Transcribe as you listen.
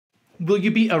Will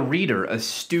you be a reader, a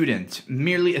student,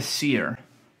 merely a seer?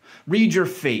 Read your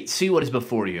fate, see what is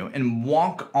before you, and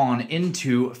walk on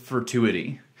into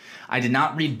futurity. I did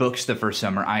not read books the first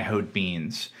summer I hoed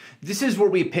beans. This is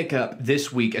where we pick up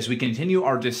this week as we continue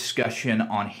our discussion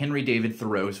on Henry David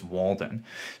Thoreau's Walden.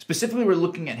 Specifically, we're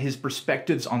looking at his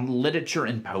perspectives on literature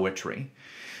and poetry.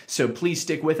 So please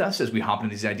stick with us as we hop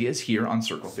into these ideas here on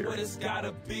Circle Theory. It's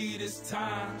gotta be this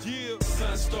time.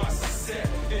 Sun starts to set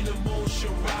and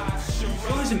emotion rise. He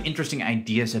has some interesting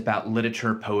ideas about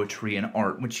literature, poetry, and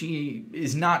art, which he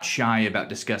is not shy about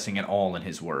discussing at all in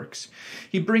his works.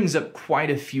 He brings up quite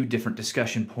a few different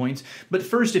discussion points, but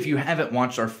first, if you haven't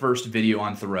watched our first video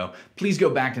on Thoreau, please go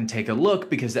back and take a look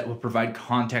because that will provide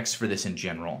context for this in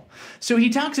general. So he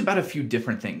talks about a few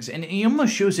different things, and he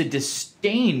almost shows a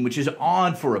disdain, which is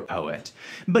odd for a poet.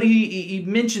 But he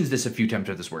mentions this a few times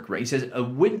throughout this work, right? He says, a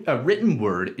written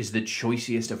word is the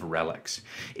choicest of relics.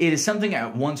 It is something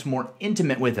at once more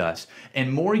intimate with us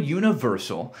and more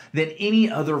universal than any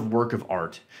other work of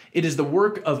art. It is the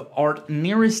work of art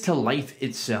nearest to life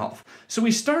itself. So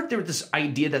we start there with this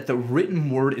idea that the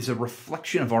written word is a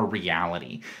reflection of our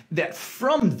reality. That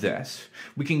from this,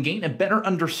 we can gain a better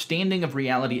understanding of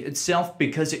reality itself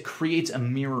because it creates a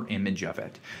mirror image of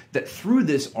it. That through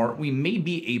this art, we may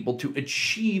be able to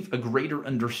achieve a greater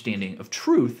understanding of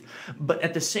truth, but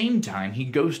at the same time, he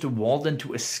goes to Walden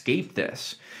to escape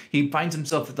this. He finds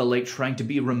himself at the lake trying to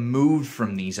be removed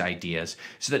from these ideas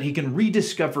so that he can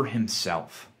rediscover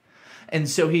himself. And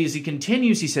so as he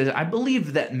continues, he says, I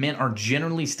believe that men are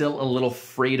generally still a little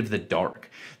afraid of the dark,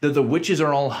 though the witches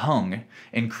are all hung,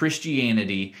 and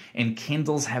Christianity and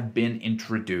candles have been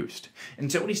introduced.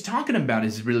 And so what he's talking about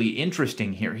is really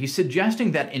interesting here. He's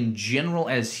suggesting that in general,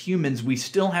 as humans, we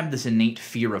still have this innate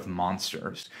fear of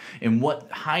monsters and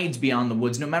what hides beyond the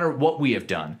woods, no matter what we have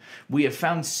done. We have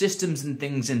found systems and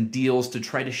things and deals to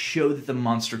try to show that the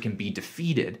monster can be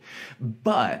defeated,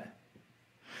 but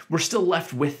we're still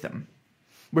left with them.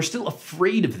 We're still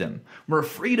afraid of them. We're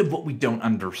afraid of what we don't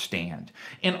understand.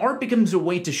 And art becomes a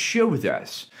way to show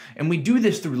this. And we do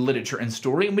this through literature and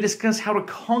story, and we discuss how to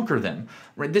conquer them.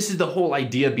 Right? This is the whole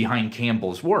idea behind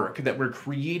Campbell's work, that we're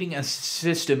creating a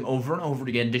system over and over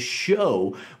again to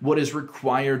show what is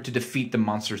required to defeat the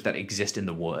monsters that exist in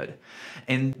the wood.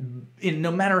 And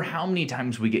no matter how many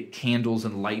times we get candles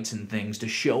and lights and things to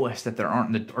show us that there aren't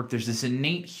in the dark, there's this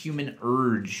innate human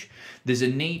urge, this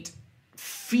innate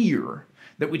fear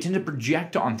that we tend to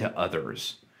project onto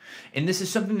others. And this is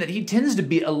something that he tends to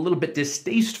be a little bit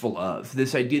distasteful of,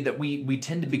 this idea that we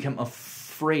tend to become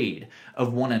afraid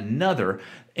of one another,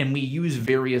 and we use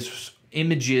various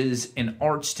images and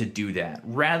arts to do that.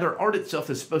 Rather, art itself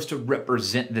is supposed to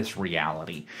represent this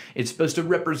reality. It's supposed to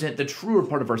represent the truer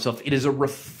part of ourselves. It is a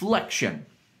reflection.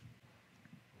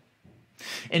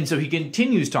 And so he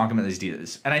continues talking about these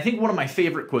ideas. And I think one of my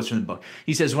favorite quotes from the book,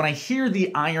 he says, when I hear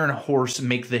the iron horse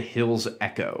make the hills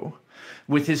echo,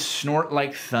 with his snort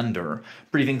like thunder,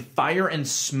 breathing fire and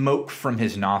smoke from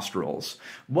his nostrils,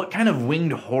 what kind of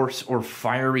winged horse or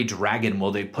fiery dragon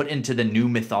will they put into the new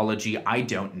mythology? I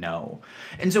don't know.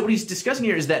 And so what he's discussing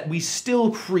here is that we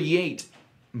still create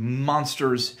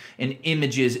monsters and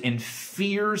images and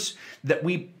fears that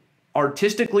we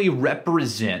artistically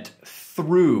represent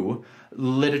through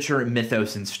literature,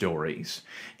 mythos, and stories.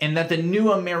 And that the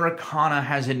new Americana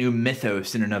has a new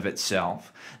mythos in and of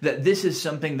itself. That this is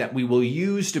something that we will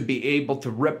use to be able to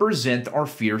represent our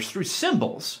fears through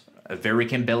symbols. A very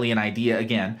Campbellian idea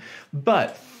again.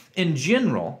 But in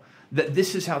general, that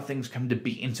this is how things come to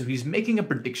be. And so he's making a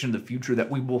prediction of the future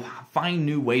that we will find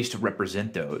new ways to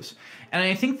represent those. And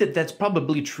I think that that's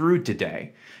probably true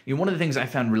today. You know, one of the things I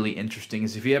found really interesting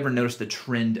is if you ever notice the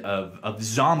trend of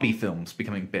zombie films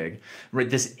becoming big, right?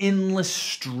 This endless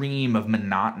stream of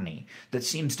monotony that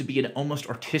seems to be an almost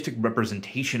artistic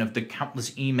representation of the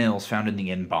countless emails found in the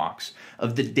inbox,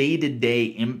 of the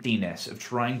day-to-day emptiness of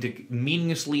trying to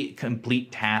meaninglessly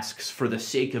complete tasks for the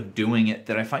sake of doing it,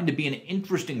 that I find to be an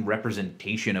interesting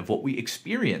representation of what we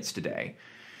experience today.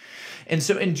 And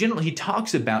so in general, he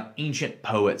talks about ancient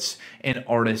poets and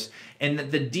artists and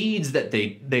the deeds that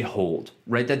they hold,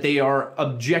 right? That they are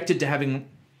objected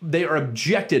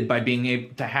by being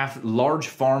able to have large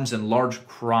farms and large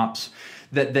crops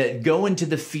that go into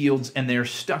the fields and they're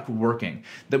stuck working.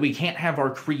 That we can't have our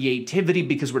creativity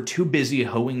because we're too busy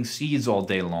hoeing seeds all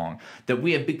day long. That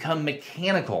we have become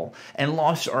mechanical and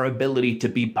lost our ability to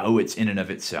be poets in and of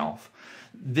itself.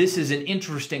 this is an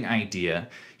interesting idea.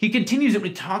 He continues it when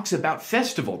he talks about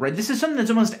festival, right? This is something that's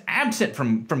almost absent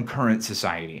from current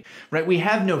society, right? We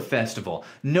have no festival,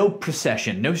 no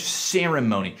procession, no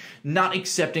ceremony, not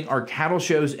accepting our cattle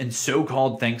shows and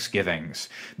so-called Thanksgivings,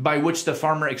 by which the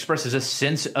farmer expresses a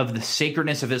sense of the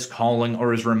sacredness of his calling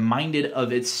or is reminded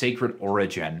of its sacred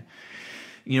origin.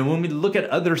 You know, when we look at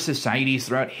other societies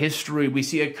throughout history, we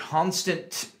see a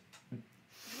constant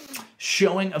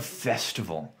showing of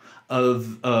festival,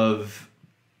 of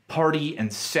party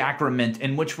and sacrament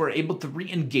in which we're able to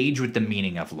re-engage with the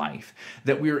meaning of life,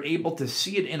 that we are able to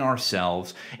see it in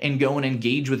ourselves and go and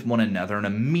engage with one another in a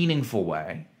meaningful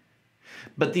way.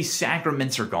 But these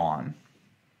sacraments are gone.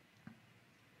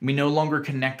 We no longer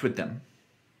connect with them.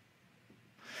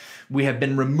 We have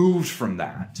been removed from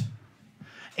that.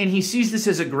 And he sees this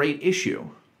as a great issue,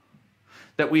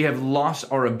 that we have lost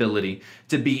our ability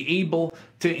to be able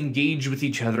to engage with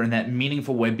each other in that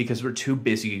meaningful way because we're too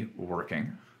busy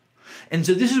working. And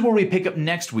so this is where we pick up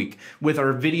next week with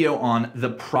our video on the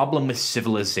problem with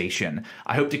civilization.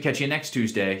 I hope to catch you next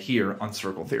Tuesday here on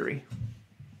Circle Theory.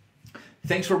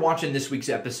 Thanks for watching this week's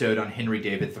episode on Henry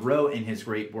David Thoreau and his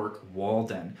great work,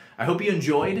 Walden. I hope you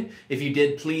enjoyed. If you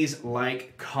did, please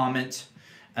like, comment,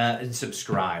 and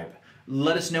subscribe.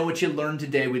 Let us know what you learned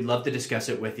today. We'd love to discuss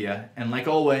it with you. And like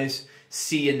always,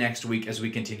 see you next week as we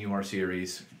continue our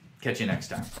series. Catch you next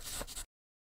time.